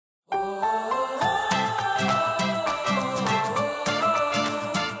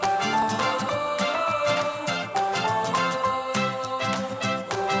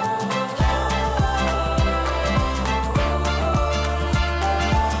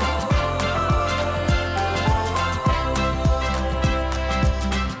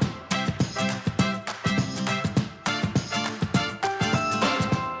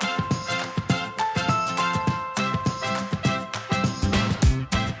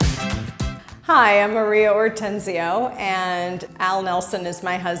Hi, I'm Maria Ortenzio, and Al Nelson is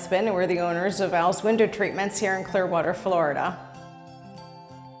my husband, and we're the owners of Al's Window Treatments here in Clearwater, Florida.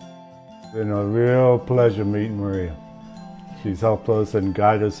 It's been a real pleasure meeting Maria. She's helped us and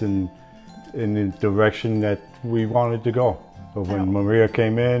guided us in the direction that we wanted to go. So when Maria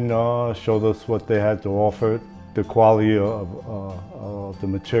came in, showed us what they had to offer, the quality of the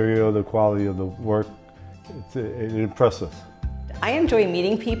material, the quality of the work, it impressed us. I enjoy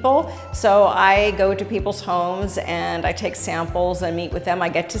meeting people, so I go to people's homes and I take samples and meet with them. I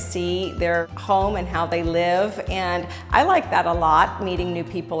get to see their home and how they live, and I like that a lot, meeting new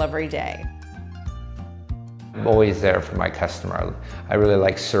people every day. I'm always there for my customer. I really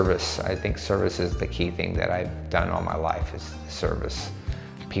like service. I think service is the key thing that I've done all my life, is service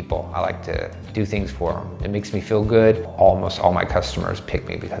people. I like to do things for them. It makes me feel good. Almost all my customers pick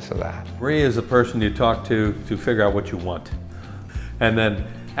me because of that. Maria is the person you talk to figure out what you want. And then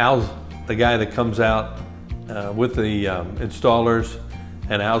Al's the guy that comes out with the installers,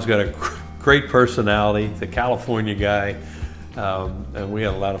 and Al's got a great personality, the California guy, and we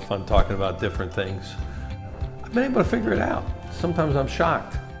had a lot of fun talking about different things. I've been able to figure it out. Sometimes I'm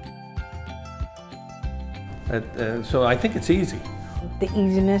shocked. So I think it's easy. The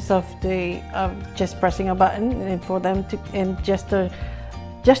easiness of just pressing a button, and for them to, and just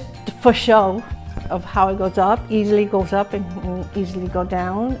for show of how it goes up, easily goes up and easily go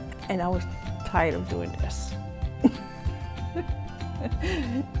down, and I was tired of doing this.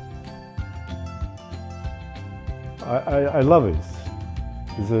 I love it.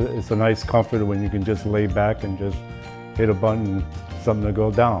 It's a nice comfort when you can just lay back and just hit a button, something to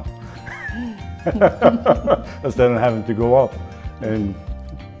go down. Instead of having to go up and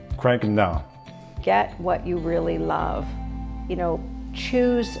crank them down. Get what you really love. You know,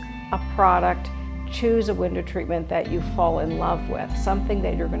 choose a product, choose a window treatment that you fall in love with, something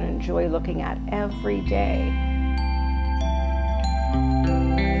that you're going to enjoy looking at every day.